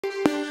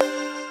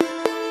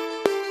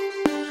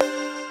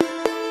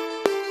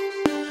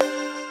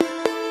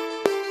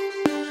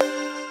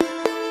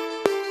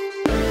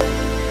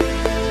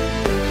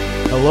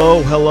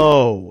Hello,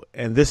 hello,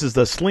 and this is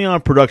the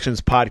Sleon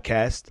Productions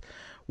podcast,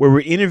 where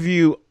we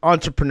interview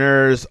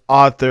entrepreneurs,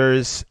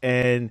 authors,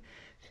 and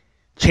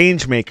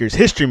change makers,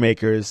 history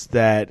makers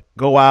that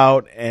go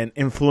out and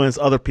influence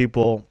other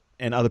people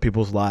and other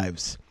people's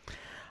lives.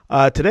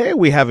 Today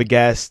we have a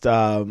guest,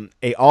 a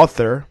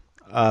author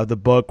of the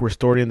book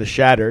Restoring the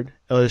Shattered,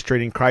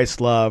 Illustrating Christ's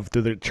Love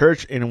Through the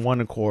Church in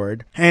One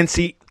Accord,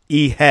 Nancy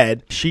E.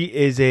 Head. She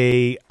is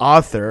a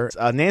author.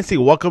 Nancy,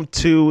 welcome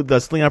to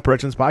the Sleon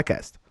Productions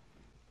podcast.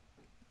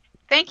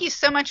 Thank you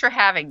so much for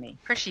having me.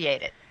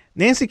 Appreciate it.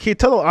 Nancy, can you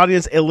tell the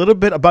audience a little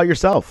bit about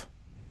yourself?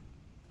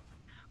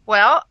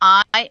 Well,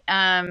 I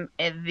am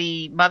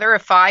the mother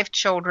of 5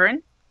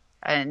 children,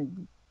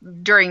 and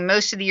during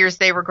most of the years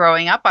they were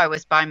growing up, I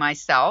was by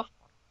myself,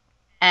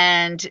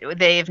 and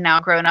they've now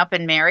grown up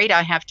and married.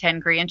 I have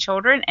 10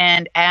 grandchildren,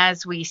 and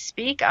as we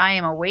speak, I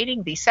am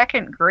awaiting the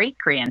second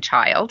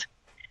great-grandchild.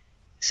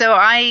 So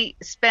I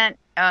spent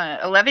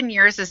 11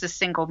 years as a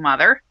single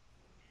mother,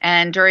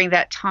 and during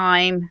that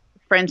time,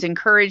 friends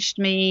encouraged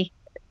me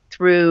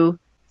through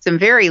some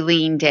very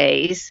lean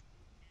days,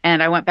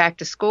 and I went back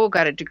to school,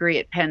 got a degree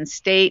at Penn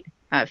State,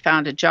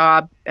 found a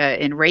job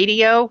in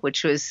radio,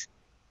 which was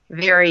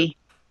very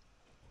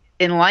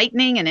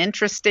enlightening and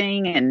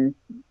interesting,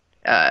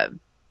 and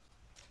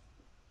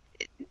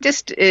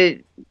just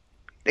the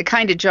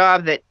kind of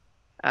job that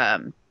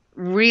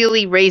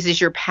really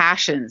raises your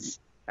passions.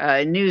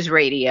 News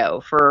radio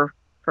for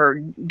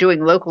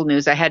doing local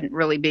news. I hadn't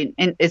really been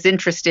as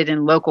interested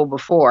in local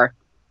before.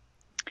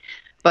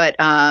 But,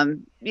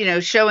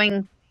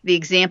 showing the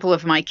example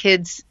of my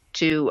kids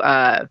to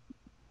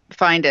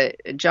find a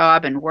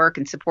job and work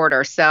and support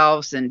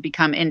ourselves and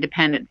become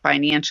independent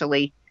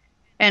financially.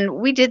 And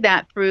we did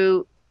that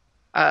through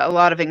a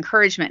lot of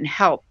encouragement and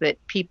help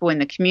that people in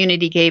the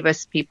community gave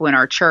us, people in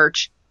our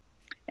church.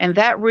 And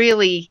that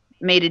really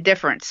made a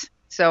difference.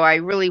 So I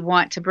really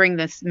want to bring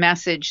this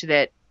message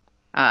that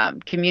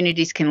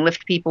communities can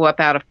lift people up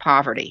out of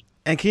poverty.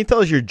 And can you tell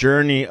us your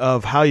journey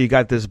of how you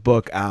got this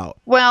book out?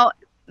 Well,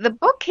 the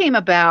book came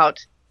about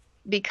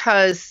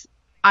because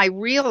I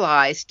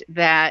realized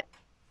that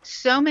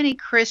so many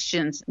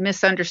Christians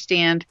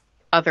misunderstand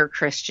other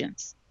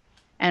Christians.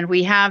 And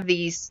we have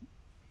these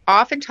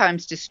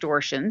oftentimes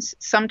distortions,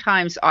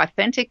 sometimes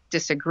authentic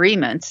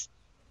disagreements.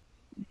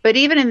 But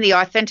even in the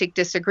authentic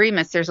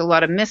disagreements, there's a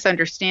lot of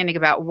misunderstanding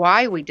about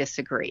why we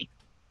disagree.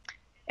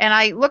 And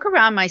I look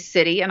around my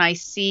city and I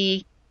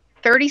see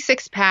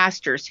 36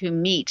 pastors who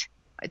meet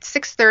at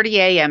 6:30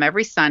 a.m.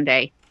 every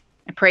Sunday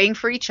and praying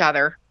for each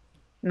other,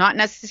 not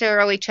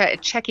necessarily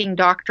checking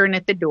doctrine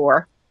at the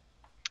door,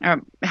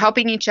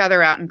 helping each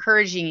other out,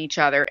 encouraging each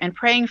other, and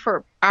praying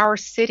for our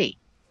city.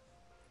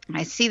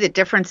 I see the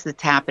difference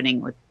that's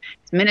happening with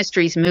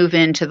ministries move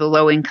into the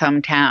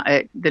low-income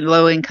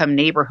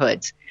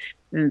neighborhoods.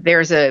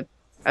 There's a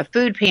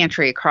food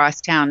pantry across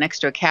town next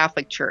to a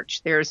Catholic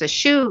church. There's a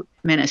shoe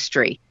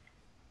ministry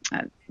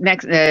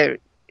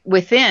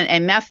within a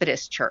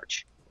Methodist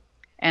church.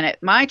 And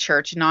at my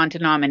church,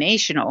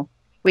 non-denominational,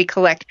 we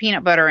collect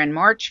peanut butter in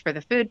March for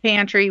the food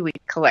pantry. We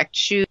collect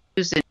shoes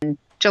in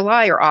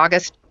July or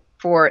August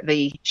for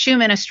the shoe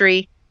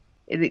ministry.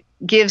 It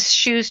gives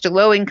shoes to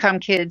low-income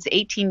kids,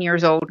 18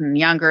 years old and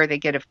younger. They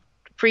get a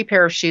free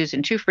pair of shoes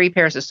and 2 free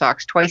pairs of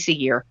socks twice a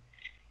year.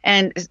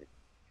 And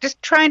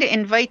just trying to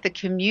invite the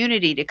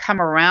community to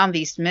come around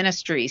these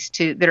ministries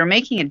that are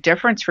making a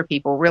difference for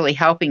people, really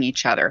helping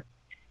each other.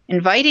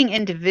 Inviting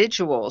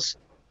individuals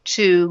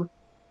to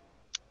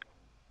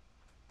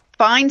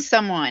find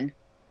someone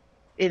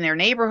in their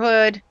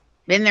neighborhood,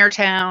 in their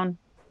town,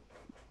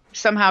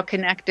 somehow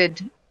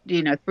connected,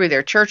 through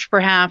their church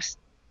perhaps,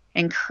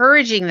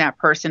 encouraging that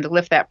person to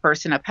lift that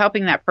person up,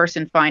 helping that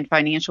person find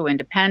financial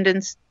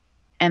independence,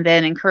 and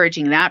then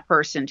encouraging that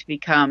person to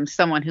become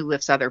someone who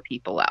lifts other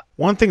people up.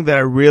 One thing that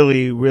I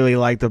really, really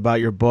liked about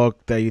your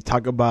book, that you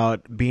talk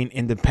about being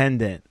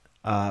independent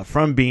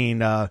from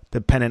being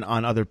dependent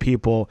on other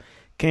people.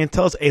 Can you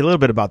tell us a little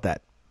bit about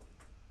that?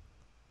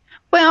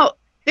 Well,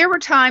 there were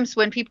times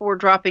when people were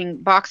dropping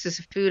boxes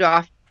of food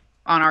off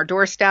on our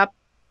doorstep,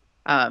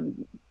 a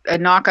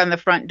knock on the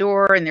front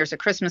door, and there's a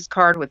Christmas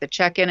card with a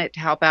check in it to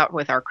help out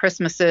with our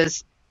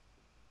Christmases.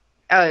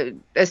 A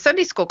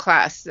Sunday school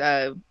class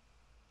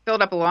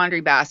filled up a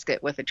laundry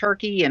basket with a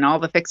turkey and all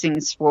the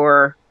fixings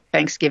for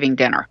Thanksgiving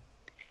dinner.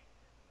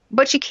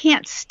 But you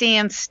can't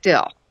stand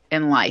still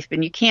in life,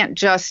 and you can't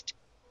just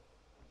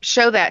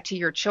show that to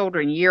your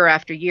children year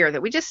after year,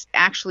 that we just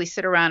actually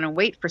sit around and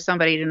wait for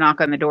somebody to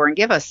knock on the door and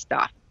give us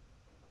stuff.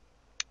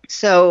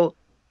 So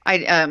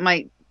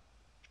my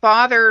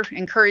father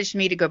encouraged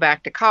me to go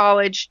back to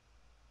college,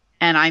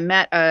 and I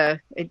met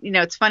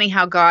it's funny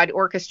how God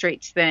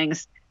orchestrates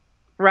things.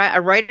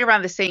 Right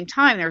around the same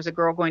time, there was a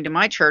girl going to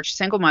my church,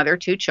 single mother,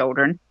 2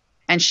 children,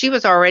 and she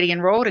was already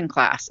enrolled in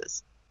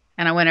classes.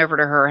 And I went over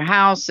to her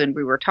house, and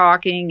we were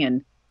talking,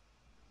 and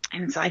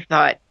so I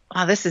thought,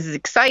 wow, this is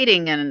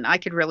exciting, and I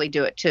could really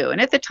do it too.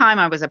 And at the time,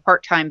 I was a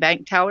part-time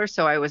bank teller,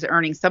 so I was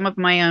earning some of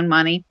my own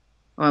money.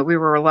 We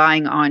were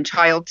relying on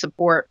child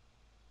support.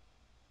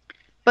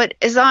 But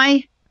as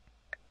I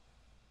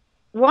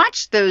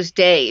watched those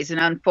days and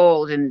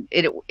unfold, and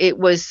it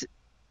was,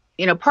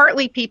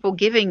 partly people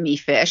giving me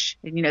fish.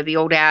 The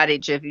old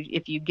adage,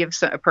 if you give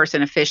a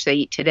person a fish, they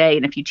eat today,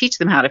 and if you teach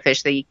them how to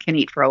fish, they can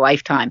eat for a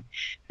lifetime.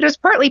 But it was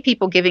partly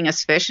people giving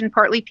us fish and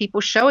partly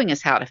people showing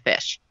us how to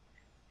fish.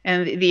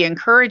 And the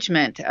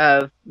encourage,ment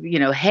of,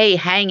 hey,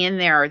 hang in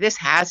there. This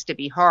has to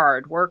be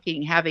hard,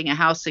 working, having a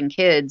house and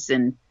kids,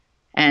 and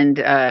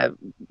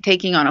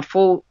taking on a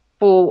full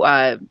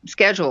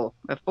schedule,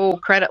 a full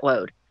credit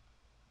load.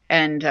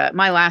 And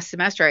my last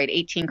semester, I had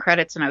 18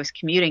 credits, and I was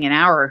commuting an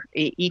hour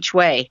each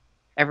way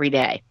every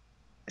day.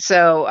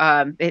 So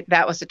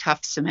that was a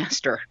tough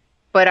semester.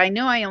 But I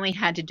knew I only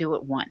had to do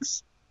it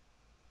once.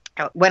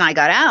 When I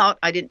got out,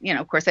 I didn't,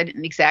 of course, I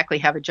didn't exactly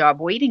have a job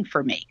waiting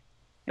for me.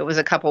 It was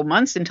a couple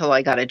months until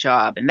I got a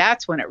job, and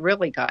that's when it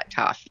really got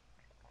tough.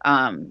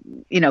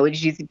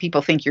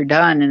 People think you're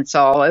done and it's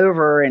all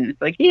over, and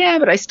it's like, yeah,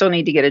 but I still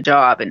need to get a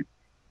job. And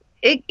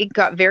it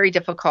got very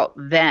difficult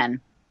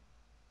then.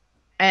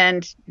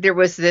 And there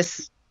was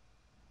this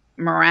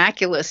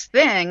miraculous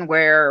thing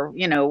where,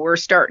 we're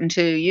starting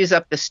to use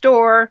up the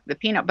store. The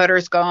peanut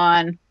butter's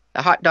gone.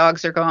 The hot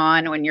dogs are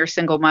gone. When you're a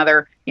single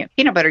mother,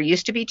 peanut butter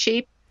used to be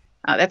cheap.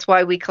 That's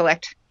why we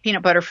collect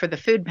peanut butter for the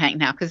food bank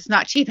now, because it's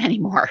not cheap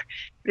anymore.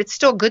 But it's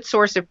still a good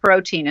source of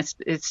protein.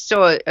 It's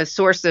still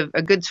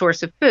a good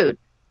source of food.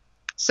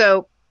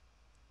 So,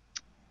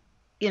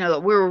 we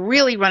were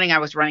really I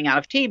was running out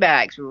of tea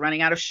bags. We were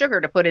running out of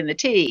sugar to put in the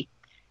tea.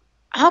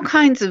 All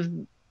kinds of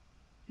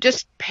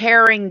just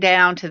paring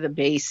down to the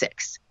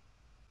basics.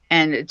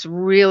 And it's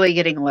really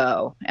getting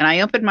low. And I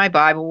opened my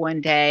Bible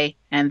one day,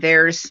 and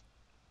there's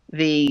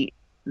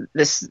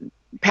this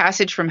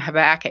passage from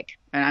Habakkuk.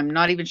 And I'm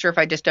not even sure if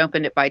I just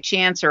opened it by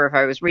chance or if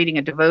I was reading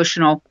a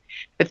devotional.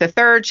 But the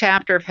 3rd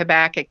chapter of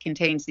Habakkuk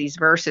contains these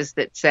verses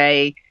that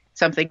say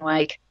something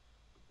like,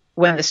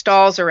 when the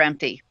stalls are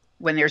empty,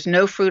 when there's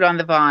no fruit on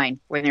the vine,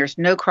 when there's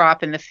no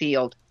crop in the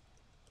field,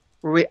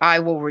 I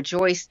will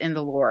rejoice in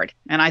the Lord.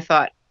 And I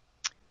thought,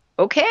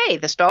 okay,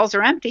 the stalls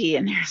are empty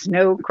and there's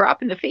no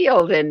crop in the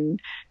field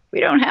and we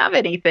don't have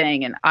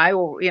anything. And I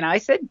will, I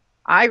said,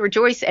 I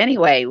rejoice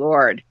anyway,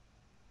 Lord.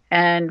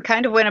 And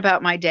kind of went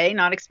about my day,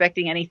 not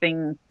expecting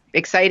anything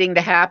exciting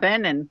to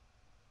happen. And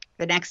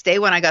the next day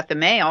when I got the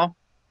mail,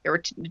 there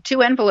were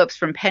 2 envelopes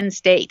from Penn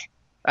State,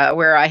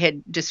 where I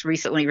had just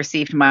recently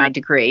received my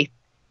degree.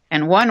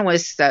 And one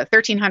was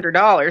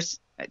 $1,300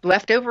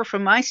 left over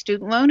from my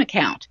student loan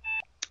account.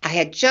 I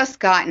had just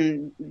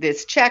gotten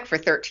this check for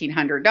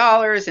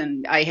 $1,300,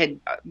 and I had,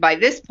 by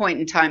this point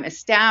in time,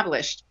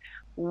 established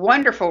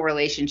wonderful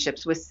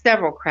relationships with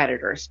several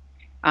creditors,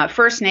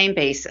 first name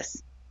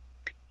basis.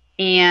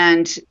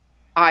 And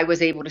I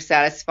was able to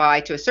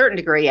satisfy, to a certain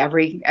degree,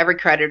 every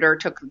creditor.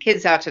 Took the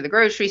kids out to the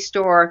grocery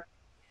store,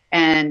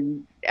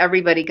 and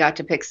everybody got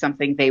to pick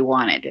something they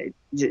wanted.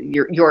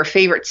 Your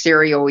favorite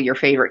cereal, your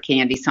favorite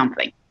candy,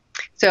 something.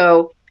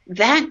 So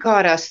that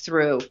got us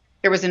through.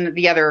 There was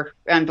the other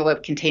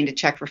envelope contained a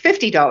check for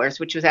 $50,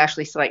 which was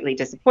actually slightly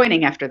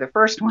disappointing after the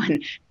first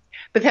one.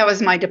 But that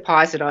was my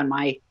deposit on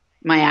my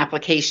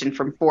application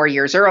from 4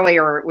 years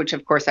earlier, which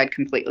of course I'd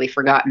completely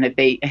forgotten that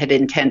they had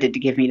intended to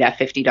give me that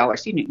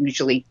 $50.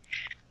 You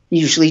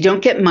usually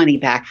don't get money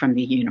back from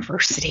the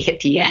university at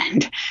the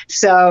end.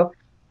 So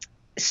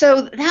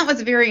that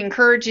was very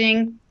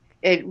encouraging.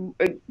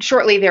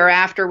 Shortly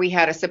thereafter, we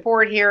had a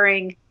support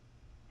hearing,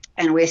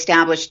 and we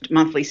established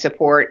monthly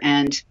support,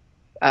 and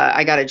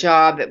I got a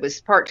job that was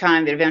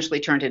part-time that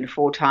eventually turned into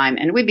full-time,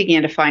 and we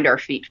began to find our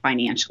feet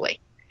financially.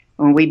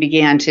 When we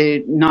began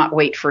to not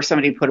wait for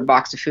somebody to put a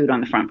box of food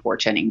on the front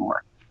porch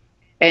anymore.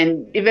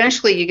 And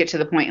eventually you get to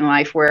the point in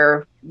life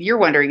where you're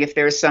wondering if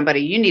there's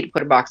somebody you need to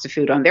put a box of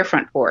food on their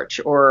front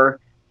porch, or,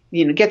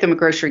 get them a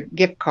grocery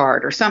gift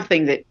card or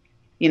something that,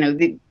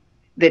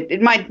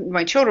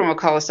 my children will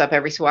call us up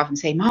every so often and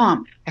say,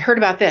 Mom, I heard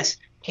about this.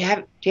 Do you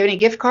have any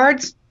gift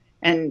cards?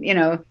 And,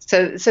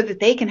 so that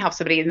they can help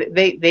somebody. And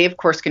they of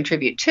course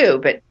contribute too,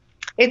 but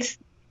it's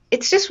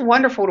just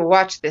wonderful to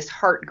watch this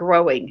heart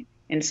growing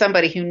in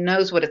somebody who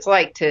knows what it's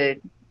like to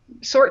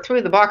sort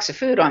through the box of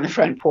food on the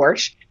front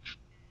porch,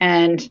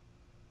 and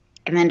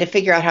then to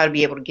figure out how to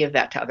be able to give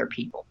that to other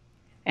people.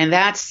 And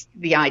that's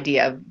the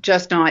idea of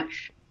just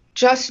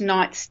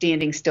not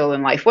standing still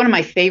in life. One of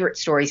my favorite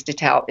stories to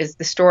tell is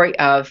the story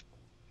of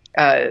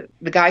the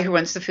guy who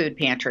runs the food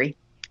pantry.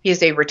 He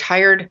is a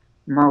retired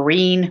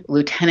Marine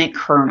lieutenant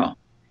colonel.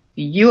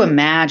 You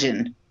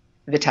imagine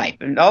the type.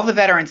 And all the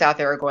veterans out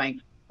there are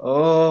going,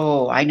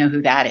 oh, I know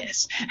who that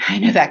is. I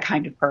know that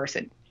kind of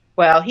person.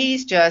 Well,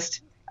 he's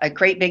just a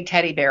great big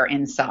teddy bear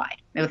inside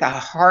with a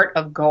heart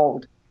of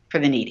gold for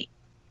the needy.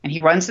 And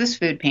he runs this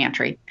food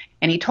pantry.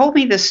 And he told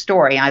me this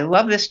story. I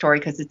love this story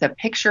because it's a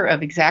picture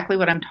of exactly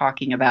what I'm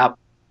talking about.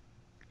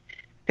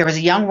 There was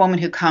a young woman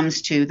who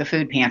comes to the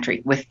food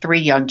pantry with 3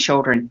 young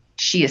children.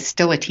 She is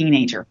still a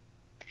teenager.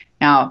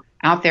 Now,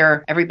 out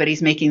there,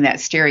 everybody's making that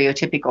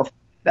stereotypical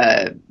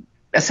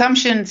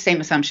assumption, same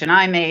assumption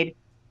I made.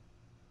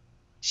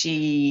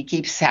 She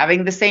keeps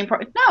having the same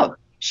problem. No,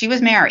 she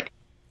was married.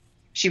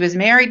 She was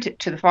married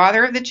to the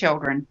father of the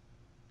children,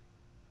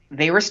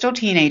 They were still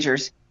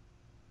teenagers.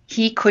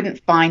 He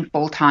couldn't find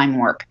full-time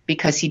work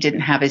because he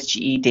didn't have his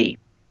GED.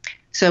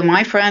 So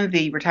my friend,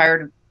 the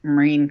retired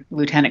Marine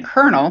Lieutenant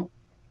Colonel,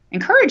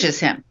 encourages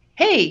him.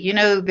 Hey, you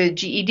know the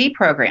GED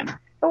program.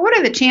 But what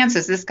are the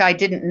chances this guy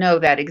didn't know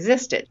that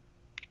existed?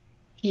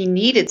 He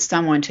needed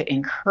someone to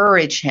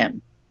encourage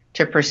him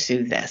to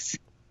pursue this.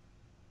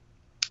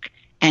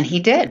 And he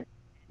did.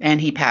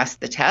 And he passed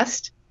the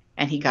test,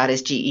 and he got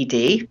his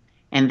GED.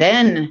 And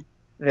then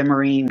the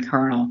Marine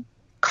Colonel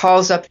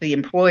calls up the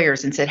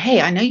employers and said, hey,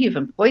 I know you've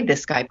employed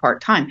this guy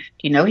part-time. Do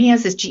you know he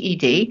has his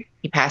GED?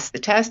 He passed the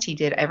test. He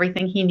did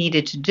everything he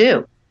needed to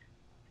do.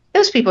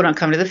 Those people don't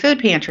come to the food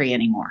pantry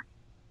anymore.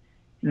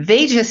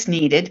 They just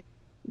needed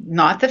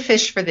not the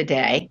fish for the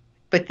day,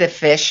 but the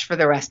fish for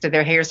the rest of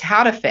their years,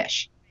 how to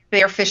fish.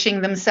 They are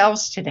fishing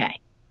themselves today.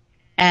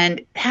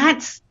 And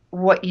that's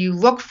what you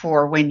look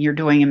for when you're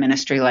doing a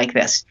ministry like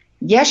this.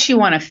 Yes, you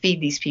want to feed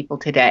these people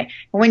today.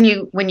 When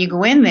you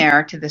go in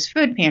there to this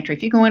food pantry,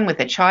 if you go in with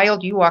a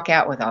child, you walk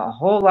out with a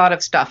whole lot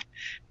of stuff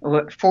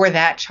for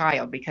that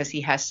child because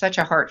he has such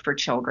a heart for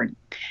children.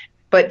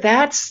 But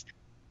that's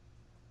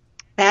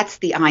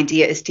the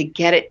idea, is to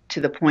get it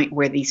to the point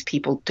where these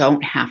people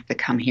don't have to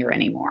come here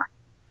anymore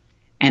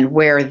and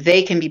where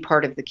they can be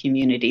part of the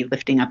community,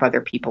 lifting up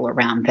other people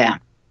around them.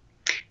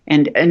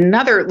 And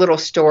another little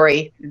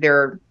story, there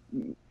are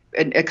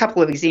a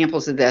couple of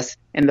examples of this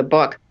in the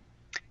book,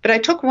 but I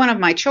took one of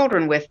my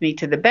children with me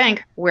to the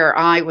bank where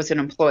I was an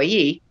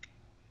employee,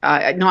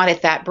 not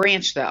at that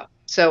branch though.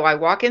 So I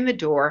walk in the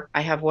door,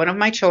 I have one of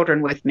my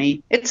children with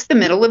me. It's the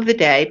middle of the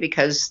day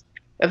because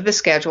of the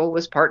schedule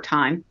was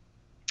part-time,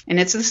 and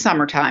it's the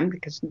summertime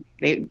because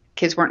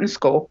kids weren't in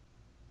school.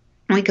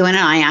 And we go in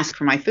and I ask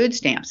for my food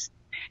stamps.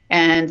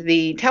 And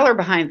the teller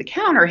behind the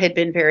counter had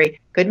been very,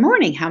 good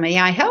morning, how may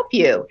I help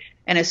you?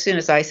 And as soon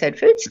as I said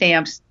food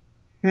stamps,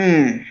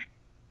 I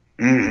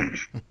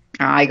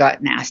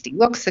got nasty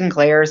looks and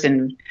glares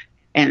and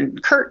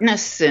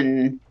curtness,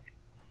 and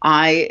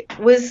I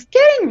was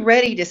getting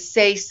ready to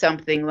say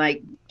something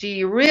like, do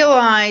you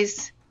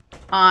realize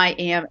I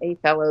am a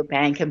fellow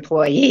bank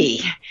employee?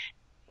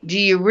 Do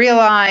you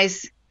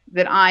realize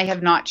that I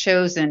have not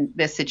chosen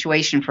this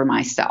situation for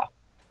myself?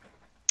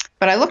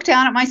 But I looked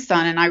down at my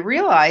son and I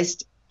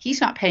realized he's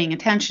not paying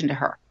attention to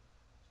her.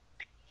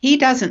 He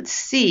doesn't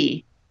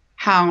see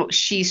how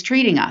she's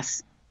treating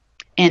us.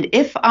 And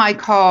if I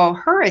call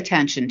her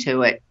attention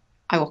to it,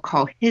 I will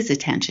call his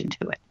attention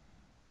to it.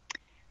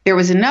 There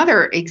was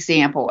another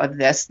example of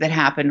this that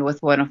happened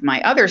with one of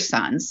my other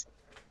sons.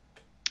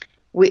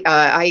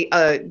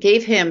 I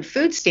gave him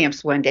food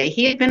stamps one day.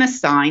 He had been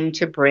assigned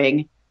to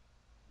bring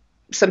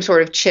some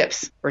sort of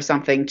chips or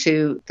something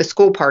to the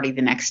school party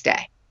the next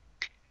day.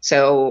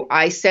 So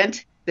I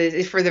sent,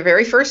 for the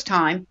very first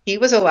time, he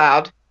was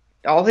allowed,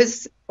 all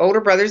his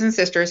older brothers and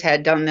sisters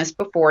had done this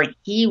before, and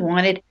he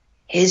wanted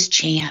his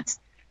chance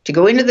to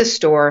go into the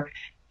store,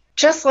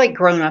 just like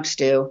grown-ups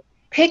do,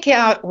 pick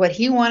out what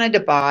he wanted to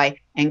buy,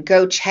 and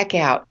go check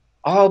out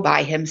all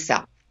by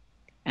himself.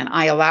 And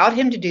I allowed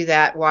him to do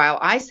that while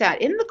I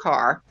sat in the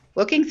car,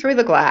 looking through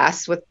the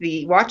glass with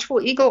the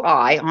watchful eagle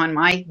eye on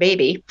my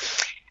baby,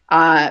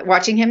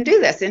 watching him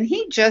do this. And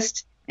he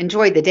just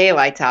enjoyed the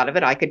daylights out of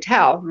it, I could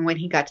tell. And when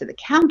he got to the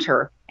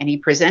counter and he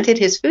presented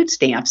his food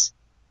stamps,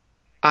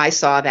 I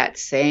saw that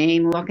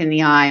same look in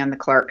the eye on the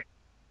clerk.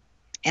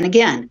 And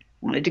again,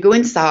 wanted to go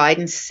inside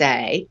and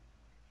say,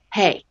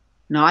 hey,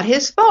 not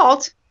his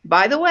fault.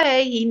 By the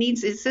way,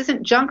 this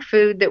isn't junk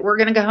food that we're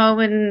going to go home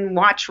and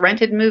watch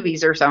rented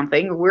movies or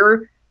something.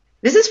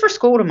 This is for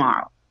school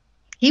tomorrow.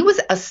 He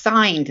was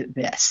assigned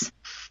this.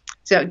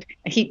 So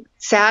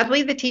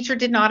sadly, the teacher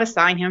did not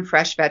assign him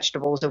fresh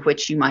vegetables, of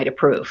which you might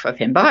approve of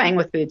him buying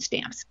with food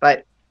stamps.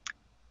 But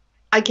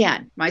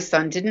again, my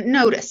son didn't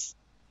notice.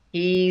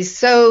 He's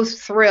so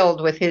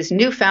thrilled with his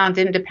newfound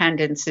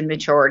independence and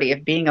maturity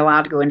of being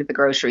allowed to go into the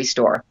grocery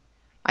store.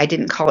 I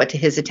didn't call it to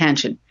his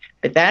attention.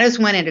 But that is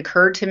when it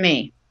occurred to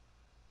me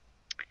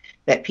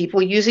that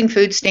people using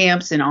food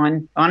stamps and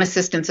on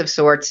assistance of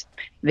sorts,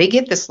 they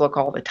get this look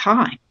all the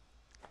time.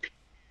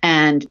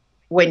 And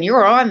when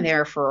you're on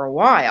there for a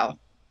while,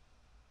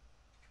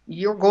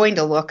 you're going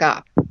to look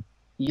up.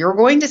 You're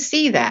going to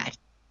see that.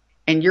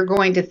 And you're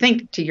going to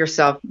think to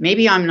yourself,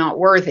 maybe I'm not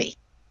worthy.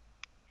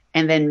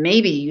 And then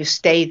maybe you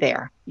stay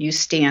there. You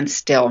stand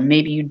still.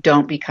 Maybe you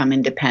don't become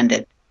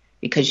independent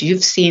because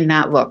you've seen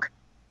that look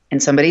in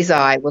somebody's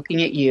eye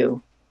looking at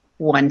you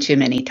one too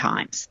many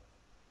times.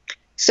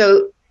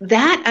 So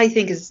that, I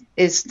think, is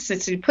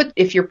since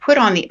if you're put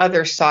on the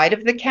other side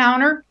of the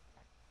counter,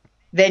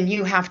 then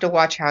you have to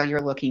watch how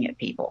you're looking at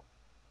people.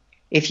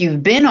 If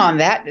you've been on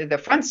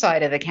the front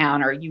side of the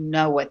counter, you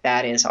know what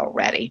that is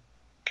already.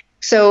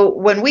 So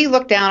when we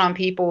look down on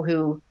people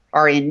who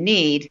are in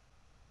need,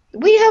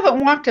 we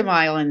haven't walked a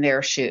mile in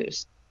their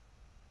shoes.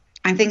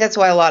 I think that's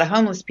why a lot of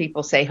homeless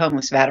people say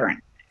homeless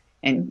veteran.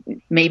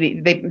 And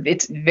maybe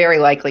it's very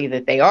likely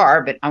that they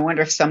are, but I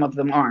wonder if some of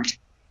them aren't.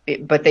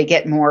 But they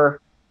get more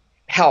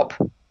help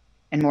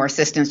and more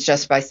assistance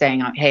just by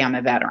saying, hey, I'm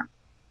a veteran.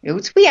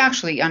 We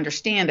actually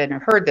understand and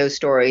have heard those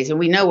stories, and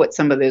we know what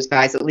some of those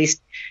guys, at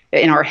least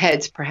in our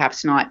heads,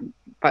 perhaps not,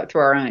 but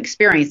through our own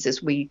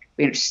experiences, we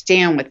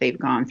understand what they've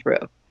gone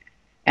through.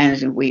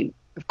 And we,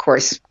 of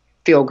course,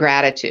 feel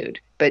gratitude.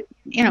 But,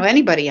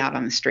 anybody out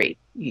on the street,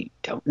 you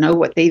don't know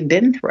what they've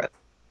been through.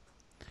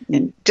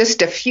 And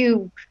just a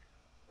few,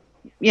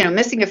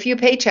 missing a few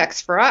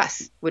paychecks for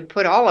us would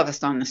put all of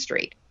us on the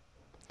street.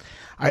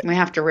 We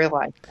have to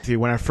realize. See,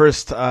 when I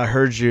first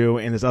heard you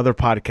in this other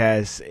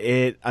podcast,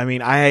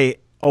 I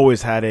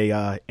always had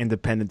a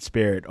independent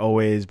spirit.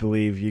 Always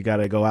believe you got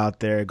to go out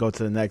there, go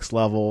to the next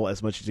level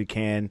as much as you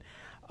can.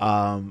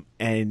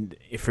 And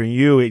for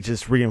you, it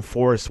just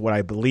reinforced what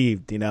I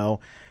believed. It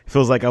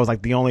feels like I was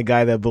like the only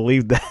guy that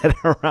believed that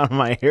around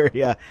my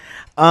area.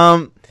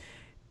 In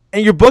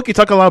your book, you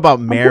talk a lot about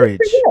marriage,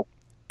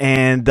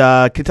 and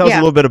can you tell us a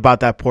little bit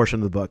about that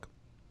portion of the book?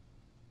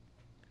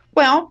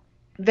 Well,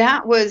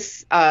 that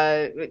was,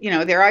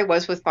 there I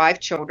was with 5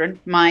 children.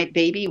 My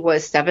baby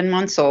was 7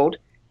 months old.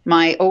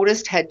 My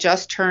oldest had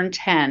just turned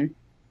 10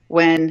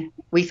 when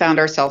we found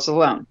ourselves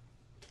alone.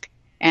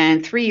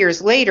 And 3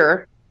 years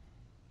later,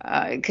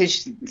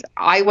 because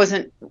I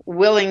wasn't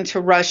willing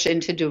to rush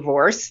into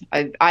divorce,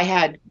 I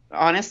had,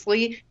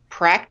 honestly,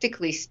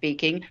 practically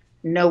speaking,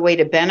 no way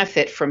to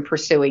benefit from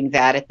pursuing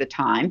that at the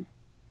time.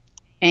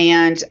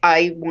 And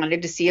I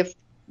wanted to see if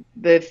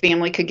the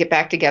family could get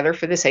back together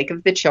for the sake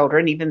of the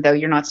children, even though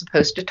you're not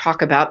supposed to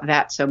talk about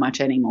that so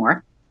much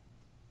anymore.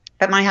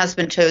 But my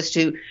husband chose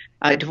to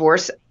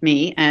divorce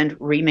me and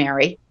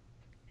remarry.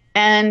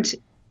 And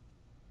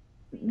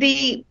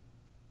the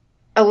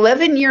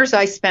 11 years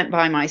I spent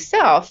by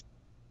myself,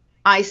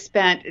 at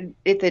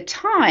the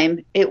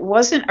time, it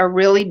wasn't a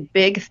really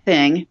big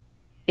thing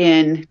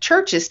in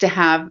churches to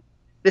have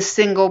the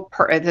single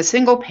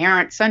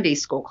parent Sunday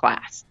school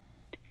class.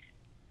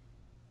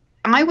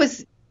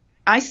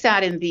 I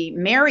sat in the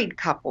married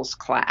couples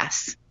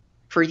class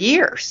for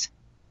years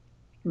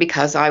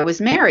because I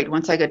was married.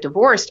 Once I got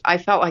divorced, I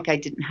felt like I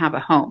didn't have a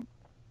home.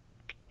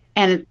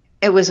 And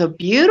it was a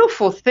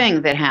beautiful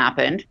thing that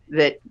happened,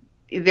 that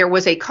there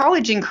was a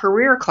college and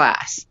career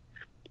class.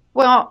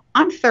 Well,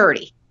 I'm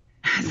 30,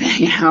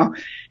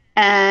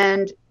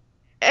 and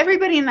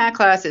everybody in that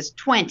class is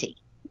 20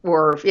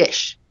 or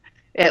ish,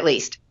 at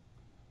least.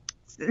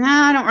 No,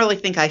 I don't really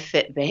think I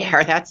fit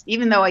there. That's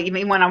even though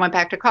when I went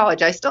back to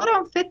college, I still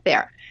don't fit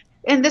there.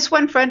 And this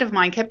one friend of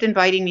mine kept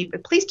inviting me,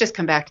 please just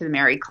come back to the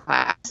married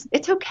class.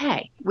 It's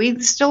okay. We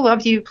still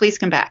love you. Please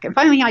come back. And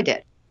finally I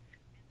did.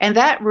 And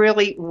that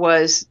really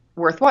was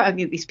worthwhile.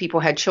 These people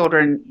had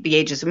children the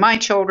ages of my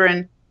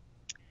children.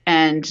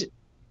 And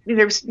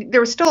there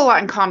was still a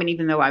lot in common,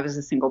 even though I was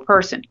a single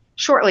person.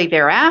 Shortly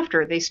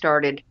thereafter, they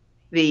started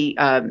the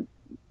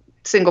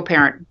single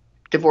parent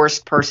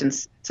divorced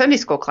person's Sunday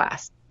school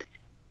class.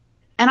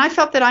 And I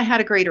felt that I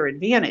had a greater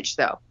advantage,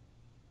 though,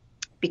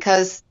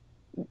 because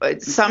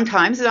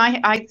sometimes, and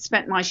I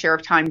spent my share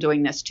of time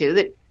doing this too,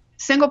 that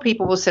single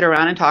people will sit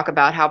around and talk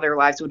about how their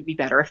lives would be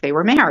better if they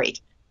were married,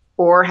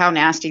 or how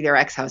nasty their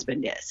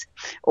ex-husband is,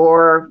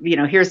 or,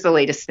 here's the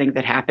latest thing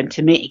that happened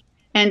to me.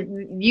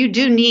 And you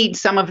do need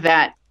some of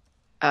that,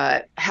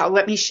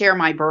 let me share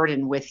my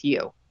burden with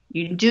you.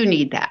 You do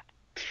need that.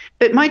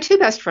 But my 2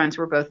 best friends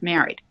were both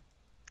married.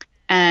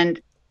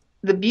 And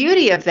the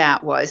beauty of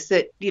that was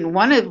that,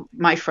 one of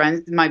my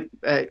friends,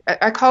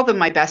 I call them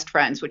my best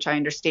friends, which I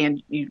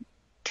understand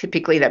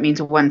typically that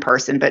means one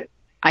person, but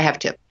I have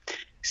 2.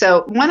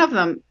 So one of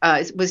them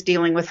was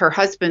dealing with her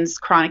husband's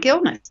chronic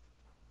illness.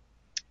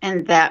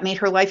 And that made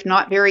her life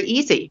not very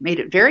easy, made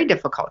it very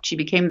difficult. She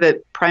became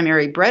the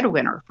primary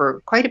breadwinner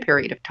for quite a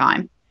period of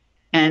time.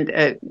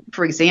 And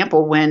for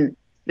example, when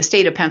the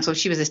state of Pennsylvania,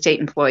 she was a state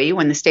employee,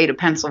 when the state of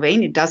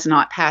Pennsylvania does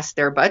not pass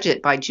their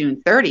budget by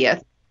June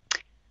 30th,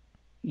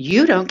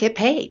 you don't get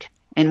paid.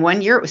 In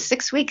 1 year, it was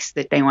 6 weeks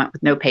that they went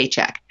with no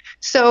paycheck.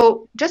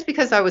 So just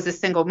because I was a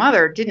single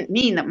mother didn't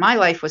mean that my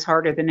life was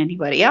harder than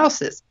anybody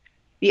else's.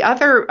 The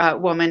other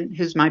woman,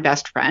 who's my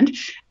best friend,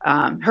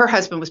 her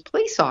husband was a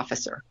police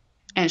officer.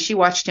 And she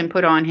watched him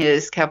put on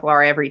his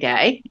Kevlar every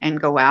day and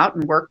go out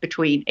and work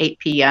between 8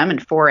 p.m.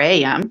 and 4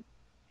 a.m.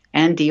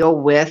 and deal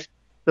with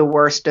the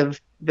worst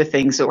of the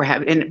things that were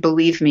happening. And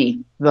believe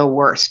me, the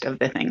worst of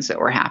the things that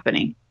were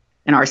happening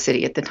in our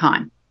city at the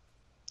time.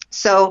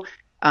 So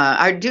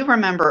I do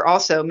remember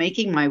also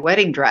making my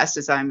wedding dress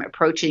as I'm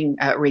approaching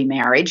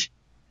remarriage.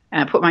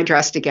 And I put my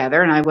dress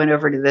together and I went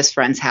over to this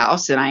friend's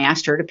house and I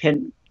asked her to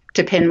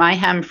pin my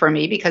hem for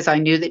me because I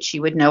knew that she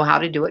would know how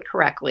to do it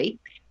correctly,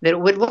 that it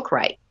would look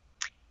right.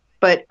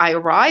 But I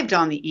arrived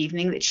on the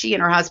evening that she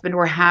and her husband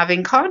were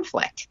having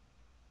conflict.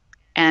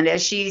 And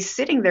as she's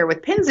sitting there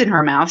with pins in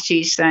her mouth,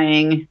 she's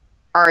saying,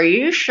 "Are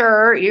you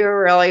sure you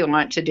really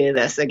want to do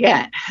this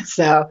again?"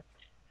 So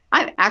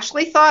I've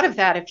actually thought of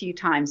that a few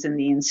times in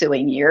the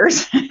ensuing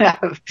years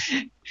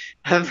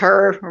of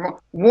her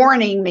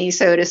warning me,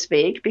 so to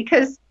speak,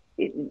 because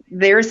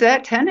there's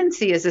that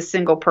tendency as a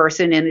single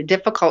person in a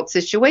difficult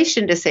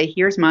situation to say,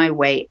 here's my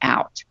way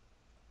out.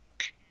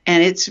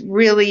 And it's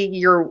really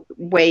your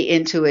way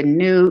into a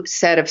new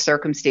set of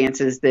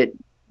circumstances that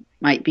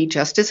might be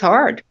just as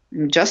hard,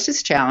 just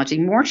as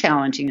challenging, more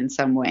challenging in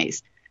some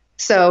ways.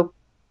 So,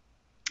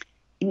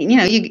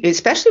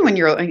 especially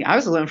when I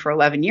was alone for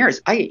 11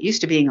 years. I get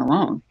used to being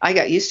alone. I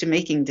got used to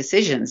making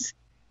decisions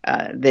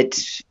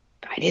that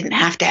I didn't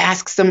have to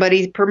ask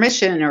somebody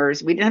permission, or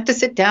we didn't have to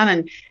sit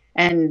down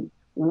and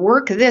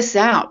work this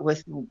out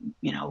with,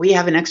 we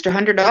have an extra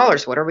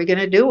 $100. What are we going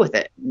to do with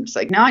it? And it's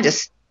like, no, I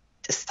just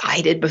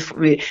decided before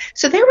we.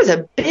 So there was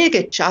a big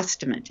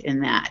adjustment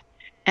in that.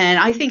 And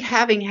I think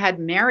having had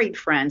married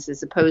friends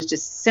as opposed to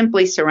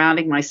simply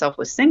surrounding myself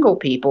with single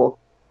people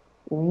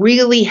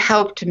really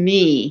helped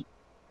me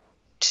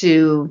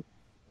to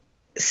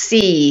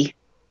see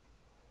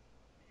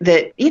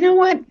that,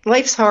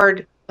 life's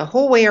hard the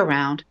whole way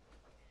around,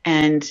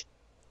 and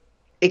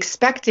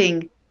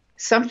expecting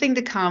something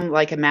to come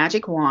like a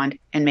magic wand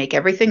and make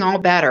everything all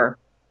better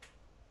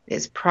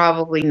is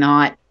probably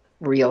not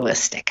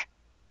realistic.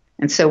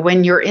 And so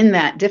when you're in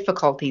that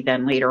difficulty,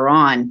 then later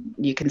on,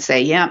 you can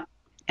say, yeah.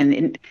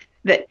 And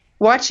that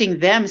watching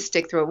them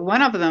stick through it.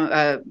 One of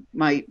them,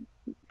 my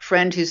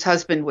friend whose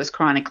husband was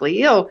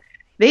chronically ill,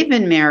 they've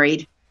been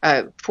married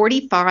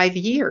 45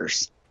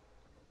 years.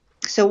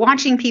 So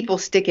watching people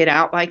stick it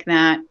out like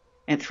that,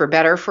 and for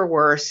better or for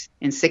worse,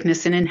 in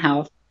sickness and in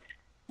health,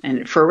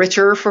 and for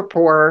richer or for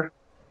poorer,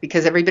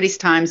 because everybody's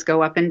times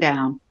go up and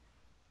down,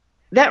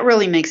 that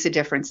really makes a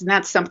difference. And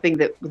that's something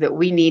that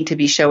we need to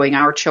be showing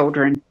our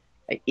children.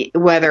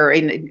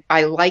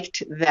 I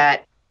liked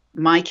that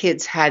my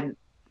kids had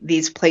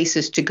these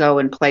places to go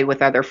and play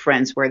with other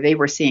friends where they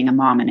were seeing a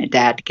mom and a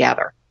dad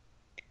together.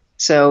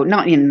 So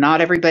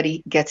not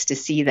everybody gets to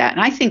see that.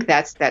 And I think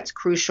that's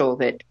crucial,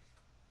 that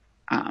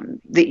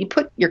you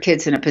put your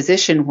kids in a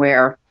position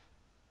where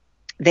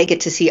they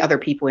get to see other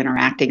people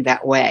interacting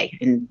that way,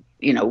 and,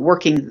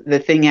 working the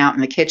thing out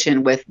in the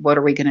kitchen with, what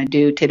are we going to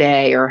do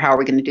today? Or how are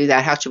we going to do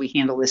that? How should we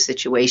handle this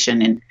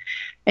situation?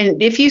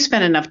 And if you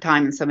spend enough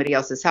time in somebody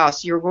else's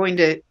house, you're going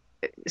to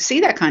see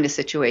that kind of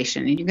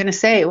situation. And you're going to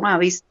say, wow,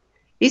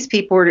 these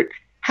people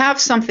have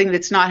something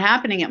that's not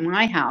happening at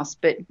my house,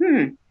 but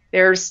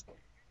there's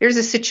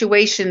a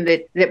situation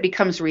that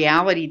becomes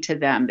reality to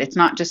them. It's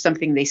not just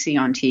something they see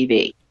on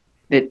TV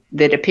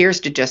that appears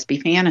to just be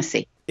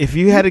fantasy. If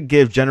you had to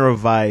give general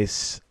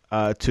advice to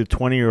a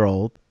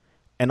 20-year-old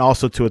and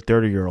also to a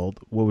 30-year-old,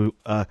 what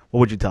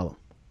would you tell them?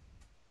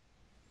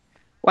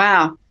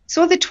 Wow.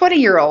 So the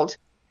 20-year-old,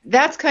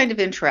 that's kind of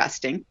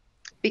interesting,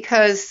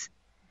 because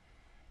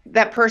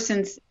that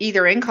person's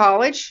either in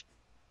college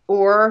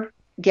or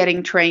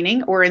getting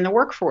training or in the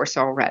workforce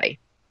already.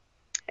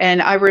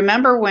 And I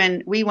remember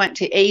when we went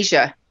to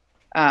Asia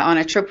on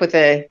a trip with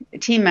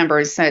team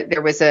members,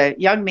 there was a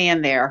young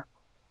man there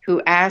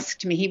who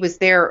asked me, he was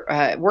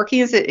there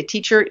working as a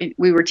teacher.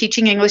 We were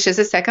teaching English as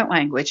a second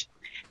language.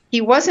 He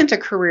wasn't a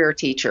career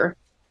teacher.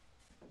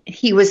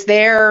 He was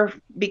there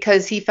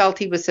because he felt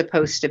he was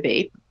supposed to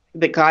be,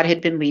 but God had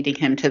been leading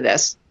him to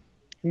this,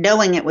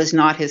 knowing it was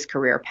not his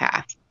career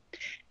path.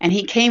 And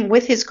he came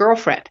with his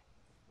girlfriend.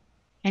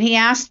 And he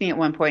asked me at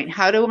one point,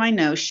 how do I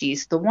know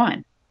she's the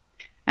one?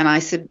 And I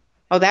said,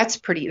 oh, that's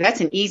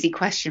an easy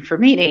question for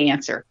me to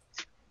answer.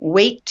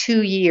 Wait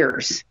 2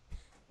 years.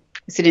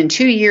 I said, in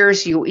 2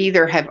 years, you'll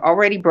either have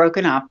already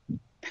broken up,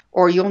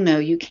 or you'll know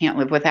you can't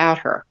live without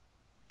her.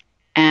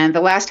 And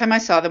the last time I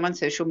saw them on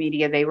social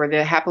media, they were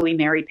the happily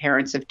married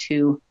parents of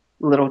 2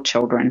 little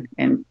children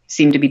and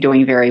seemed to be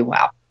doing very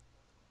well.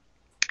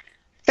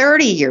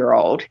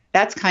 30-year-old,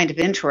 that's kind of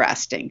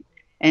interesting.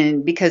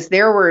 And because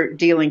there we're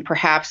dealing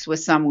perhaps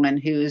with someone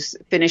who's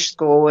finished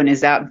school and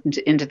is out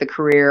into the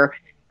career,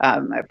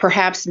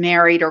 perhaps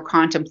married or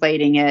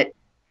contemplating it,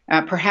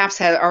 perhaps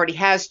already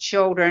has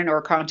children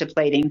or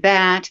contemplating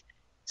that.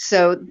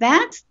 So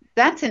that's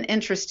an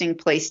interesting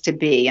place to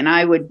be. And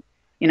I would,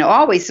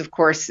 always, of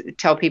course,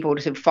 tell people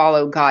to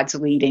follow God's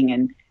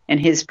leading and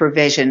his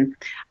provision.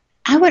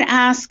 I would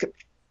ask,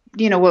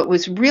 what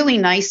was really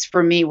nice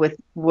for me was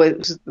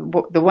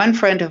the one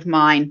friend of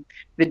mine,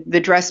 the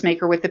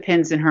dressmaker with the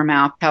pins in her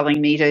mouth,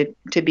 telling me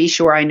to be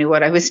sure I knew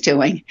what I was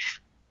doing.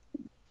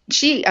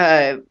 She,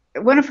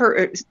 one of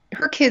her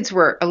kids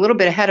were a little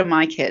bit ahead of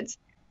my kids,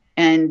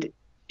 and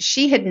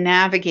she had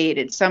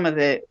navigated some of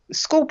the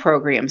school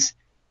programs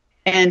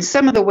and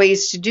some of the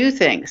ways to do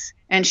things.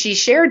 And she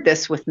shared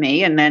this with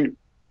me. And then,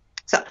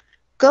 so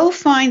go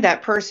find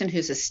that person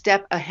who's a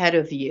step ahead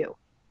of you,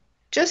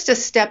 just a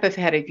step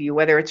ahead of you,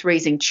 whether it's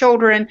raising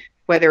children,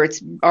 whether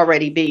it's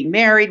already being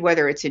married,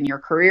 whether it's in your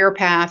career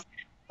path.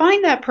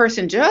 Find that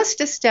person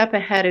just a step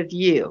ahead of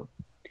you,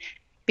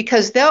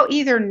 because they'll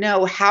either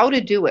know how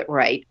to do it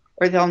right,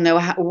 or they'll know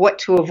what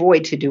to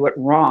avoid to do it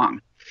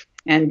wrong.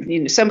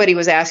 And somebody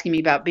was asking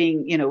me about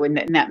being,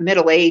 in that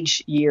middle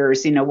age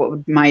years, what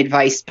would my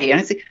advice be?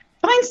 And I said,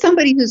 find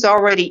somebody who's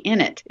already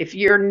in it. If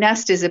your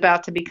nest is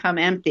about to become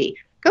empty,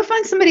 go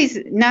find somebody's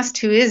nest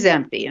who is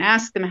empty and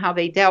ask them how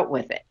they dealt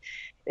with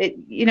it.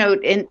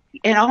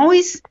 And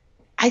always,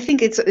 I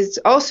think it's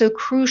also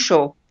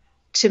crucial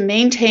to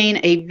maintain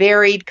a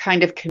varied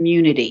kind of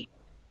community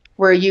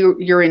where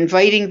you're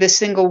inviting the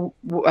single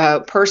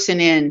person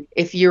in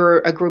if you're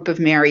a group of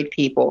married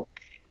people.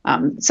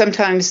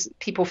 Sometimes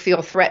people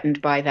feel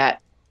threatened by that.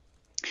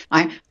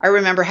 I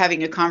remember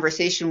having a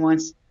conversation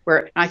once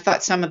where I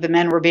thought some of the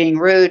men were being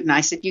rude, and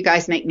I said, "You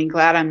guys make me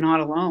glad I'm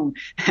not alone,"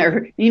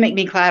 or "You make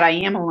me glad I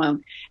am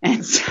alone."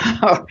 And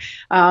so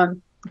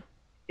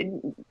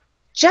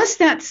just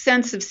that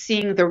sense of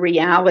seeing the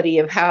reality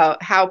of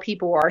how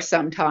people are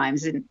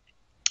sometimes,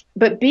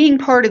 but being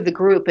part of the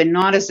group and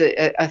not as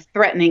a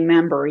threatening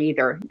member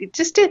either.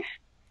 Just to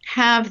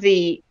have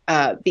the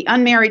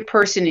unmarried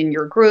person in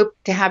your group,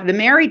 to have the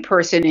married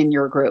person in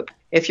your group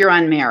if you're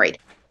unmarried,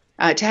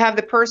 to have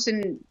the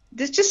person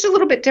that's just a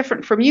little bit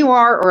different from you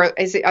are, or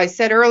as I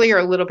said earlier,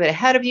 a little bit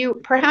ahead of you,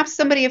 perhaps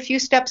somebody a few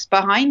steps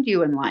behind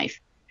you in life,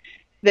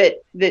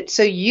 that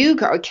so you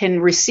can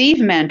receive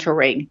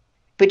mentoring,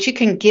 but you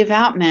can give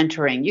out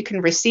mentoring. You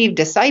can receive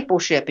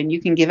discipleship and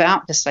you can give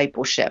out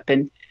discipleship.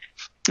 And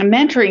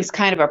mentoring is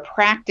kind of a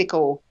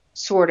practical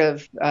sort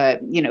of,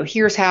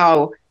 here's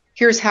how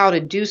to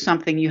do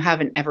something you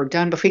haven't ever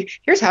done before.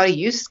 Here's how to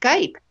use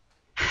Skype.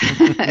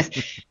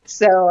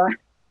 So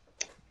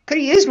could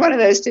have used one of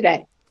those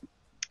today.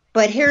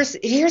 But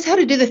here's how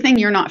to do the thing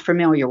you're not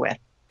familiar with.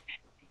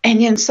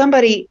 And then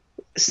somebody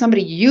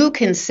you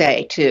can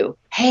say to,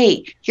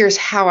 hey, here's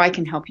how I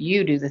can help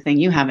you do the thing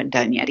you haven't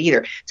done yet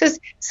either. So it's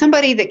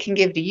somebody that can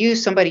give to you,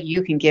 somebody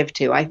you can give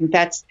to. I think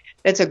that's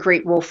a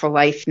great rule for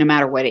life, no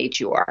matter what age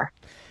you are.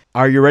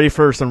 Are you ready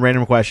for some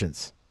random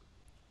questions?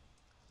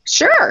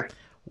 Sure.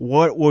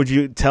 What would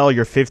you tell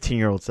your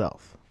 15-year-old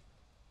self?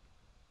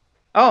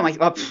 Oh my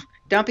God!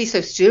 Don't be so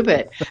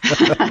stupid.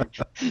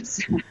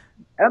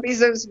 Don't be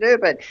so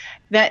stupid.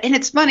 And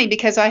it's funny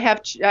because I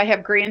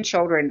have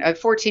grandchildren. A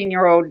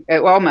 14-year-old,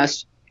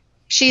 almost.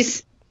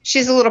 She's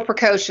a little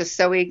precocious,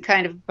 so we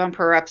kind of bump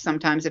her up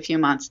sometimes a few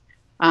months.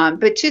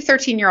 But two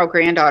 13-year-old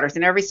granddaughters,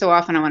 and every so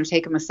often I want to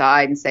take them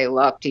aside and say,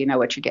 look, do you know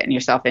what you're getting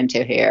yourself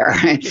into here?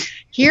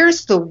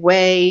 Here's the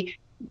way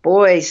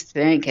boys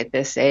think at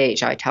this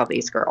age, I tell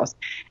these girls.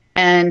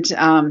 And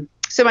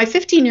so my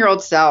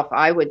 15-year-old self,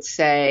 I would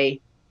say,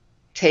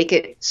 take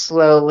it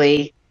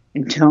slowly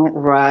and don't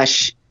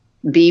rush.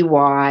 Be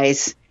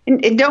wise.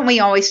 And don't we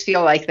always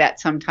feel like that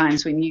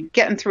sometimes when you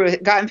gotten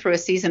through a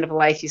season of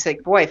life, you say,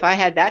 boy, if I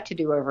had that to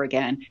do over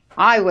again,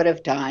 I would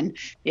have done.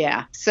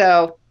 Yeah.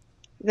 So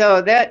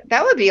though that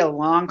would be a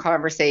long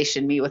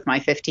conversation, me with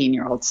my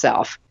 15-year-old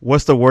self.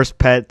 What's the worst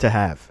pet to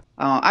have?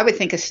 I would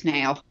think a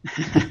snail.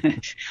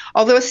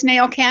 Although a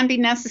snail can be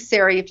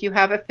necessary if you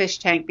have a fish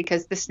tank,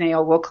 because the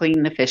snail will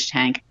clean the fish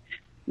tank.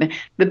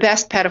 The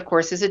best pet, of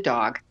course, is a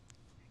dog.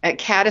 A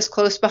cat is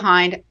close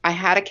behind. I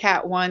had a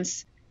cat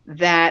once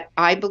that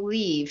I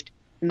believed,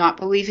 not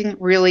believing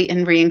really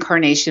in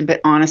reincarnation,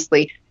 but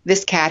honestly,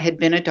 this cat had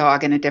been a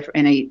dog in a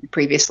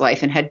previous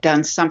life and had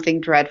done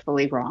something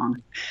dreadfully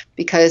wrong.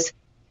 Because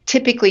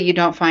typically you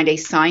don't find a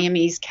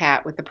Siamese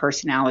cat with the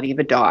personality of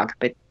a dog.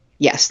 But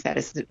yes, that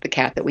is the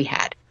cat that we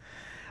had.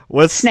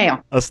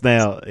 Snail. A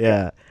snail,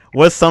 yeah.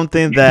 What's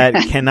something that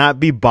cannot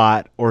be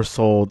bought or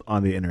sold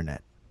on the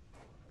internet?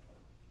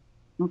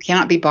 Well,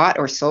 cannot be bought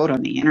or sold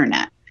on the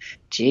internet.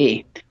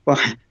 Gee, well,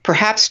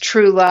 perhaps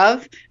true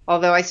love,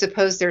 although I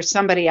suppose there's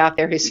somebody out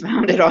there who's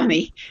found it on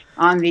the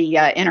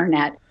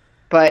internet.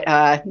 But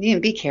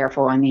be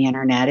careful on the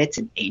internet. It's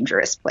a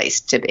dangerous place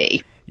to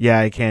be.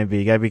 Yeah, it can be.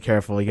 You got to be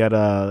careful. You got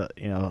to,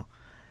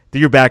 do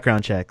your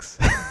background checks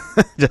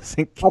just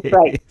in case. That's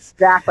right.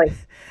 Exactly.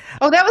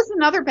 Oh, that was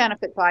another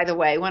benefit, by the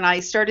way. When I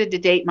started to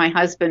date my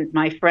husband,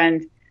 my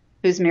friend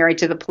who's married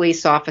to the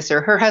police officer,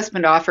 her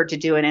husband offered to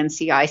do an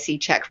NCIC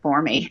check for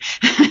me.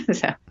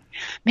 So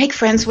make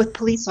friends with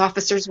police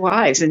officers'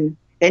 wives, and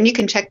then you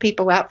can check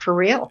people out for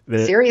real,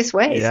 serious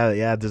ways.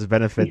 Yeah, there's a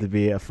benefit to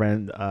be a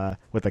friend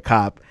with a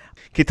cop.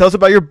 Can you tell us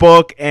about your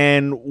book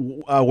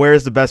and where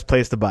is the best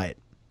place to buy it?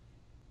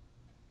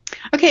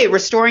 Okay,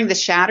 Restoring the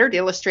Shattered,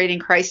 Illustrating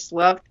Christ's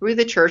Love Through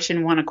the Church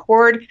in One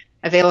Accord,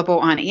 available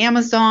on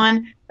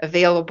Amazon,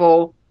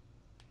 available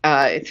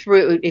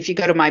if you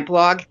go to my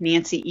blog,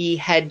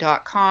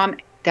 nancyhead.com.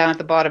 Down at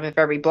the bottom of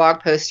every blog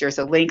post, there's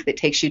a link that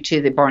takes you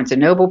to the Barnes &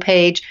 Noble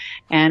page,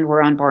 and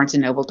we're on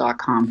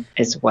barnesandnoble.com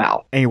as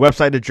well. And your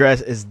website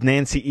address is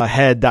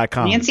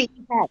nancyhead.com. Nancy E.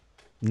 Head.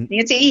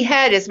 Nancy E.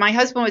 Head, as my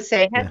husband would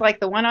say, head like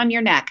the one on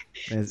your neck.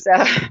 Because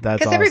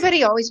awesome.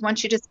 Everybody always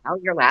wants you to spell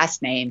your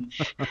last name.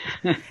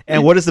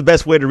 And what is the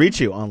best way to reach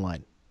you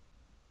online?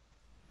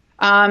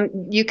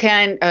 You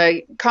can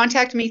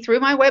contact me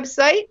through my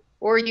website,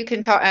 or you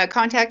can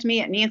contact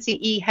me at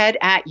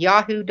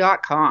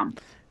nancyehead@yahoo.com.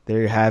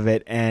 There you have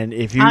it. And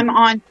if you, I'm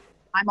on.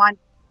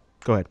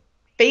 Go ahead.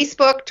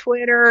 Facebook,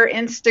 Twitter,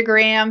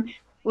 Instagram,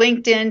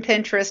 LinkedIn,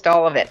 Pinterest,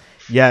 all of it.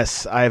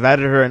 Yes, I've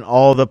added her in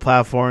all the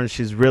platforms.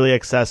 She's really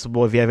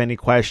accessible if you have any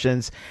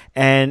questions.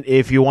 And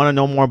if you want to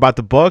know more about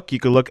the book, you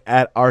can look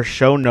at our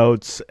show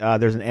notes.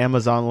 There's an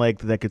Amazon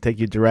link that could take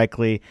you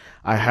directly.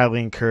 I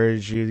highly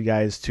encourage you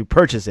guys to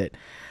purchase it.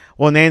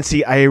 Well,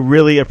 Nancy, I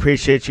really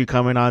appreciate you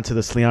coming on to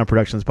the Sleon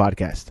Productions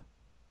podcast.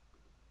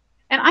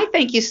 And I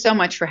thank you so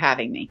much for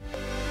having me.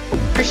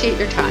 Appreciate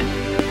your time.